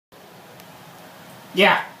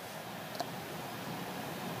Yeah.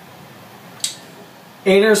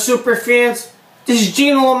 Hey there, super fans. This is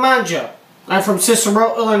Gino. I'm from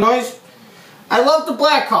Cicero, Illinois. I love the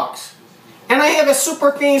Blackhawks. And I have a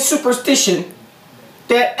super fan superstition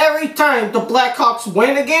that every time the Blackhawks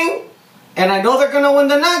win a game, and I know they're going to win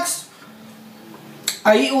the next,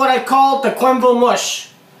 I eat what I call the Quenville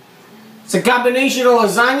mush. It's a combination of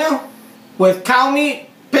lasagna with cow meat,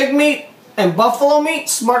 pig meat, and buffalo meat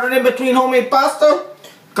smarted in between homemade pasta,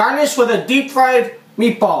 garnished with a deep fried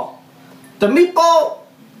meatball. The meatball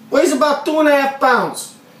weighs about 2.5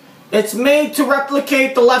 pounds. It's made to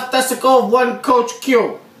replicate the left testicle of one Coach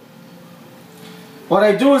Q. What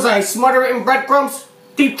I do is I smother it in breadcrumbs,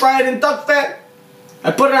 deep fried in duck fat.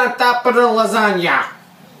 I put it on top of the lasagna.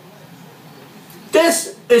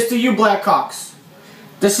 This is to you Blackhawks.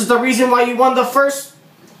 This is the reason why you won the first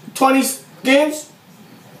 20 games,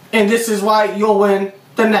 and this is why you'll win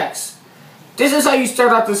the next. This is how you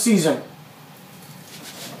start out the season.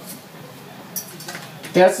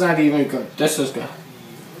 That's not even good. This is good.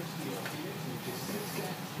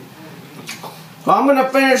 So I'm going to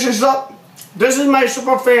finish this up. This is my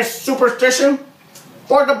super fan superstition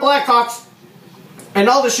for the Blackhawks and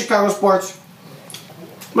all the Chicago sports.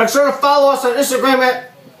 Make sure to follow us on Instagram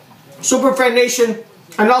at SuperFanNation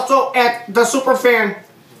and also at the Superfan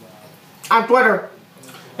on Twitter.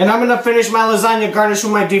 And I'm going to finish my lasagna garnished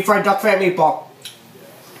with my deep fried duck fat meatball.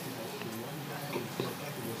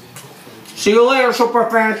 See you later, super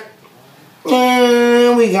fans.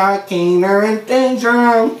 And we got Keener and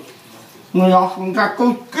Danger. We also got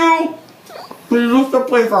Cuckoo. He used to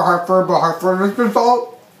play for Hartford, but Hartford is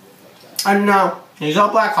result. And now, he's all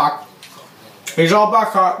Blackhawk. He's all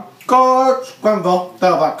Blackhawk. Coach Quenville, the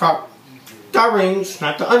Blackhawk. The rings,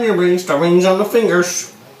 not the onion rings, the rings on the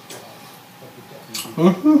fingers.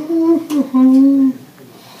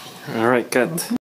 Alright, good.